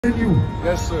in you.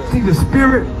 Yes, sir. See, the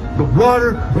spirit, the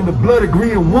water, and the blood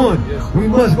agree in one. Yes, we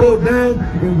must go down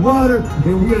in water,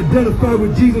 and we identify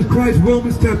with Jesus Christ.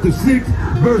 Romans chapter 6,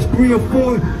 verse 3 and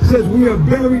 4 says we are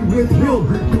buried with him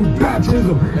through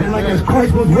baptism. And like as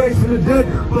Christ was raised from the dead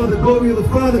by the glory of the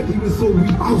Father, even so we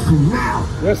also now.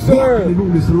 Yes, sir.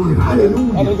 Hallelujah.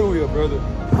 Hallelujah. Hallelujah, brother.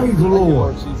 Praise the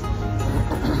Lord.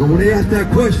 So when they asked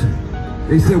that question,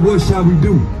 they said, what shall we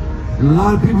do? And a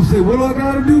lot of people say, what do I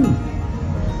got to do?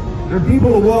 And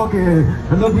people are walking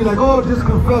and they'll be like, oh, just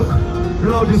confess,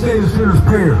 just say the sinner's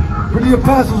prayer. But the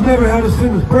apostles never had a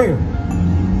sinner's prayer.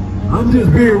 I'm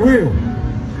just being real.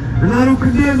 And I don't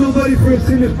condemn nobody for a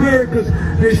sinner's prayer because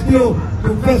they're still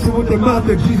confessing with their mouth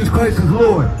that Jesus Christ is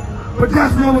Lord. But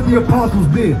that's not what the apostles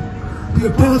did.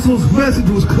 The apostles' message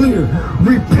was clear.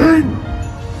 Repent,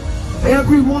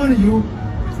 every one of you,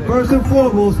 first and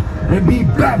foremost, and be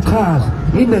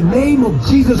baptized in the name of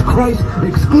Jesus Christ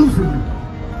exclusively.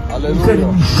 He said,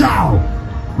 you shall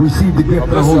receive the gift of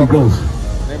the Holy Ghost.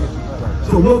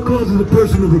 So what causes a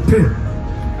person to repent?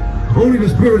 Only the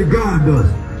Spirit of God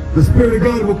does. The Spirit of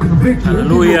God will convict you.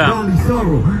 Hallelujah. Godly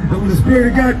sorrow. And when the Spirit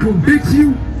of God convicts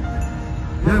you,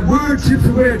 that word chips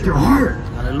away at your heart.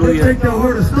 Hallelujah. He'll take that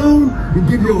heart of stone and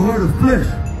give you a heart of flesh.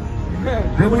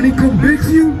 And when he convicts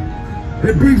you,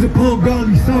 it brings upon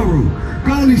godly sorrow.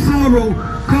 Godly sorrow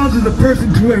causes a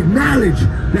person to acknowledge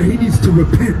that he needs to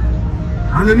repent.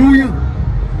 Hallelujah.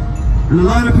 And a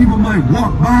lot of people might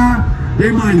walk by,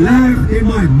 they might laugh, they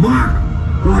might mock.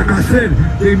 But like I said,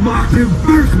 they mocked him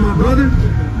first, my brother.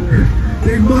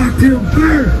 They mocked him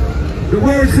first. The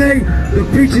word say, the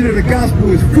preaching of the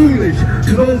gospel is foolish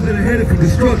to those that are headed for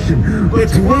destruction. But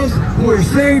to us who are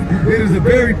saved, it is the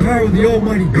very power of the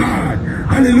Almighty God.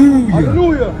 Hallelujah.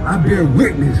 Hallelujah. I bear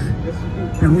witness.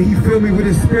 And when he filled me with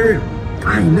his spirit,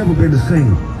 I ain't never been the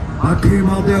same. I came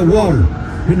out that water.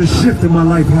 And a shift in my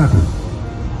life happened.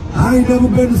 I ain't never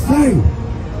been the same.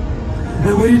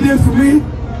 And what he did for me,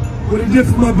 what he did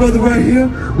for my brother right here,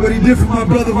 what he did for my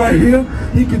brother right here,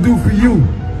 he can do for you.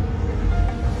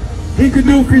 He can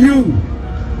do for you.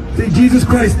 See, Jesus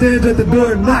Christ stands at the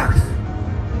door and knocks.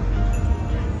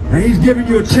 And he's giving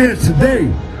you a chance today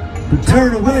to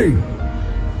turn away.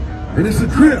 And it's a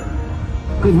trip.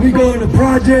 Because we go into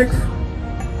projects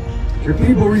and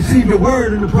people receive the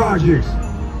word in the projects.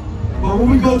 But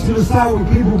when we go to the side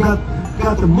where people got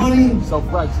the money,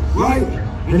 self-righteous, right?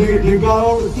 And they got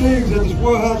all the things that this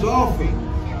world has to offer.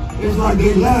 It's like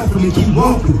they laugh and they keep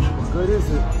walking. What good is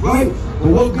it? Right? But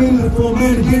what good is it for a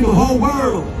man to gain the whole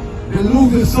world and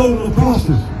lose his soul in the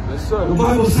process? Yes, sir. The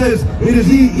Bible says it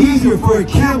is easier for a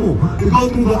camel to go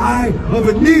through the eye of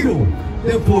a needle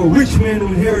than for a rich man to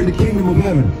inherit the kingdom of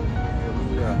heaven.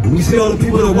 And we see all the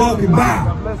people that are walking by.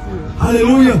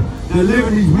 Hallelujah. They live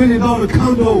in these $1 million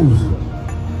condos.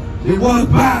 They walk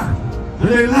by and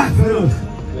they laugh at us.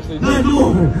 Yes, not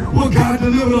knowing what God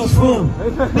delivered us from.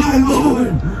 Not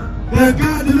knowing that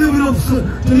God delivered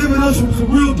us from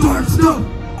some real dark stuff.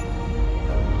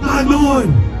 Not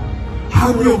knowing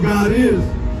how real God is.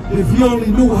 If you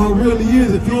only knew how real he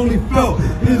is, if you only felt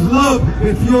his love,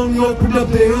 if you only opened up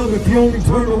to him, if you only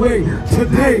turned away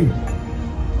today,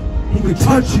 he could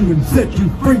touch you and set you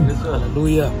free.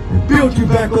 Hallelujah. And build you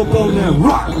back up on that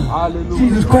rock. Hallelujah.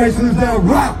 Jesus Christ is that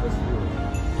rock.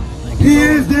 He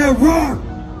is that rock.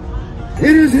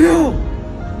 It is him.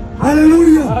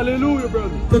 Hallelujah. Hallelujah,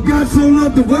 brother. For God so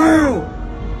loved the world.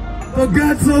 For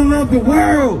God so loved the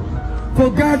world. For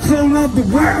God so loved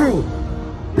the world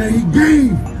that he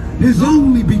gave his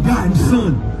only begotten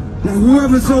Son, that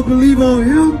whoever so believe on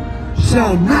him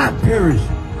shall not perish,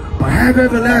 but have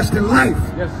everlasting life.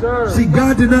 Yes, sir. See,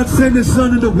 God did not send his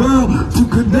Son in the world to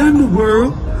condemn the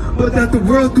world, but that the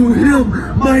world through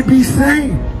him might be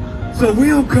saved. So we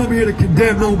don't come here to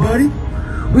condemn nobody.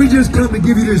 We just come to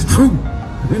give you this truth.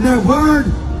 And that word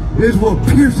is what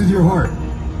pierces your heart.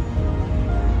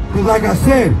 Because like I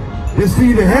said, it's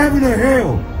either heaven or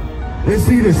hell. It's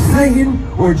either Satan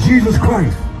or Jesus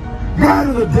Christ. God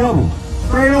or the devil.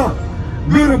 Straight up.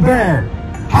 Good or bad.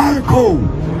 Hot or cold.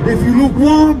 If you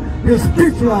lukewarm, he'll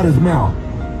spit you out his mouth.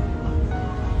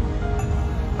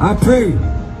 I pray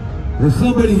that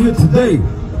somebody here today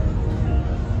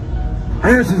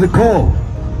answers the call.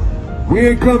 We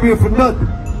ain't come here for nothing.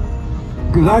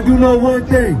 Because I do know one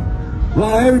thing.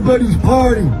 While everybody's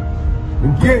partying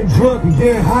and getting drunk and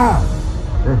getting high,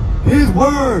 his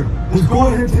word is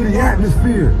going into the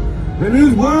atmosphere. And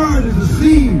his word is a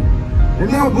seed. And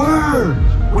that word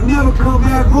will never come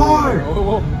back void.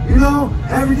 You know,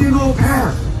 everything will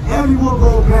pass. Everyone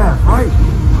will pass, right?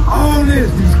 All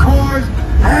this, these cars,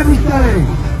 everything.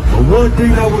 But one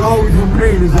thing that would always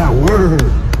remain is that word.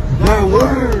 That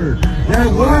word. That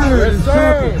word is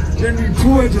sir. sharper than the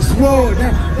two-edged sword.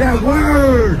 That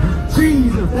word,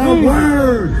 Jesus, that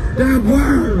word, that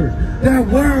word, that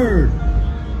word.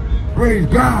 Praise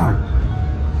God.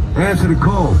 Answer the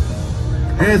call.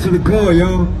 Answer the call,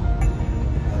 y'all.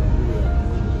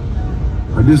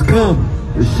 I just come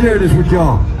to share this with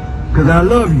y'all because I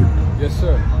love you. Yes,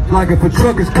 sir. Like if a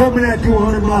truck is coming at you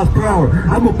 100 miles per hour,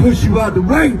 I'm going to push you out the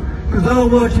way because I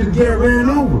don't want you to get ran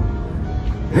over.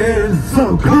 Yeah, there's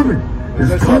something coming.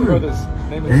 It's coming.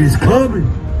 It's coming.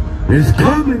 It's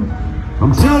coming.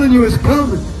 I'm telling you, it's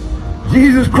coming.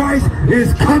 Jesus Christ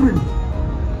is coming.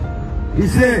 He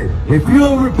said, if you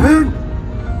don't repent,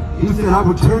 he said, I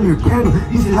will turn your candle.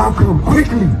 He said, I'll come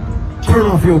quickly. Turn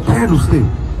off your candlestick.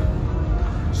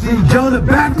 See, John the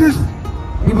Baptist,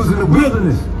 he was in the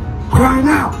wilderness, crying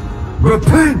out,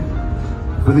 repent,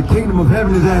 for the kingdom of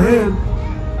heaven is at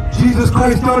hand. Jesus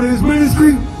Christ started his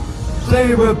ministry,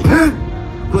 saying, repent,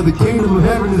 for the kingdom of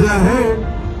heaven is at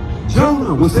hand.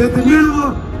 Jonah was sent to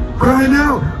Nineveh, crying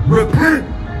out, repent,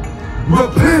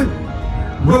 repent,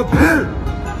 repent.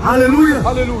 Hallelujah.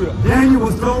 Hallelujah. Daniel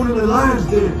was thrown in the lion's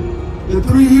den. The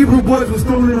 3 Hebrew boys was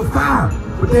thrown in the fire,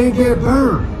 but they didn't get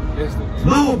burned.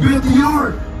 Noah built the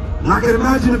ark. And I can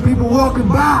imagine the people walking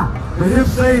by and him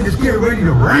saying, it's getting ready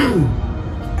to rain.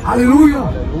 Hallelujah.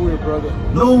 Hallelujah, brother.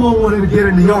 No one wanted to get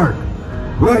in the ark.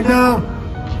 Right now,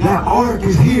 that ark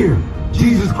is here.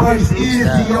 Jesus Christ is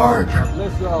the ark.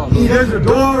 There's a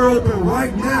door open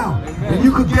right now. And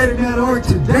you could get in that ark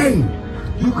today.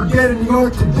 You could get in the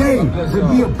ark today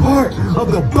and be a part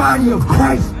of the body of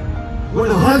Christ.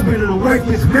 When a husband and a wife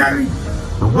gets married,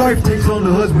 the wife takes on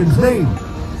the husband's name.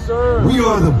 We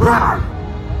are the bride.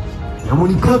 And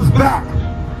when he comes back,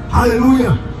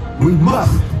 hallelujah, we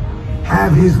must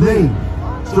have his name.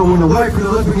 So when the wife and the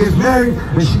husband gets married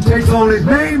and she takes on his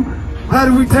name, how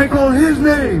do we take on his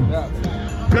name?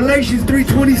 Galatians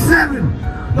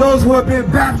 3:27. Those who have been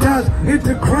baptized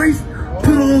into Christ,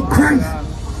 put on Christ.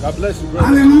 God bless you, brother.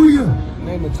 Hallelujah.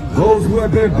 Those who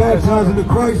have been baptized into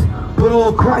Christ, put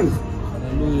on Christ.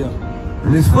 Hallelujah.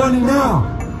 And it's funny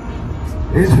now.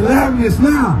 It's hilarious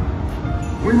now.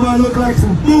 We might look like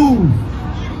some fools.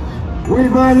 We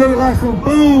might look like some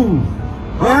fools.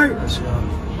 Right?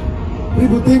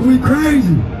 People think we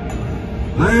crazy.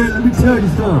 Man, let me tell you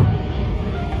something.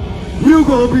 You're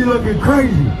going to be looking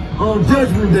crazy on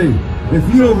Judgment Day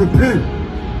if you don't repent.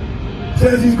 It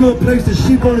says he's going to place the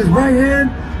sheep on his right hand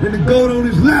and the goat on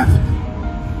his left.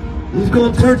 He's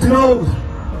going to turn to those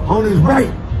on his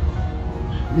right.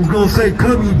 He's going to say,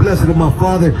 come ye blessed of my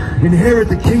Father, inherit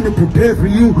the kingdom prepared for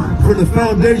you from the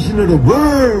foundation of the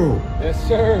world. Yes,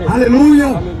 sir.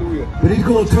 Hallelujah. Hallelujah. But he's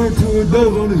going to turn to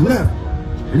those on his left.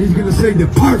 And he's going to say,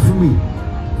 depart from me.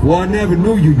 For I never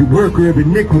knew you, you worker of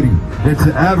iniquity, and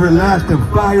to everlasting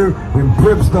fire and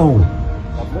brimstone.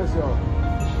 God bless y'all.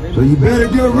 So you better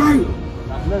get right.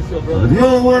 God bless you, brother. If you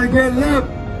don't want to get left,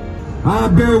 I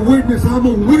bear witness. I'm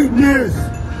a witness.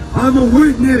 I'm a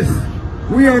witness.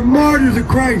 We are martyrs of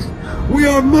Christ. We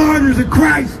are martyrs of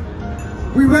Christ.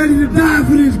 We're ready to die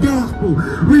for this gospel.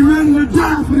 We're ready to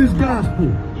die for this gospel.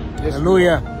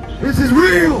 Hallelujah. This is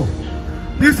real.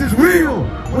 This is real.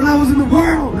 When I was in the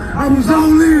world, I was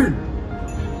all in.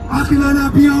 How can I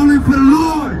not be all in for the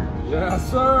Lord?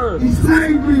 Yes, sir. He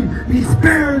saved me. He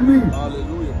spared me.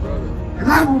 Hallelujah, brother.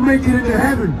 And I will make it into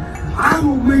heaven. I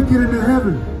will make it into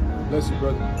heaven. Bless you,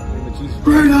 brother. In the name of Jesus.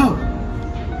 Straight up.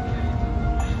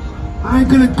 I ain't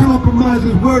gonna compromise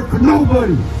his word for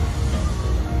nobody.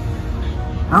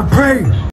 I pray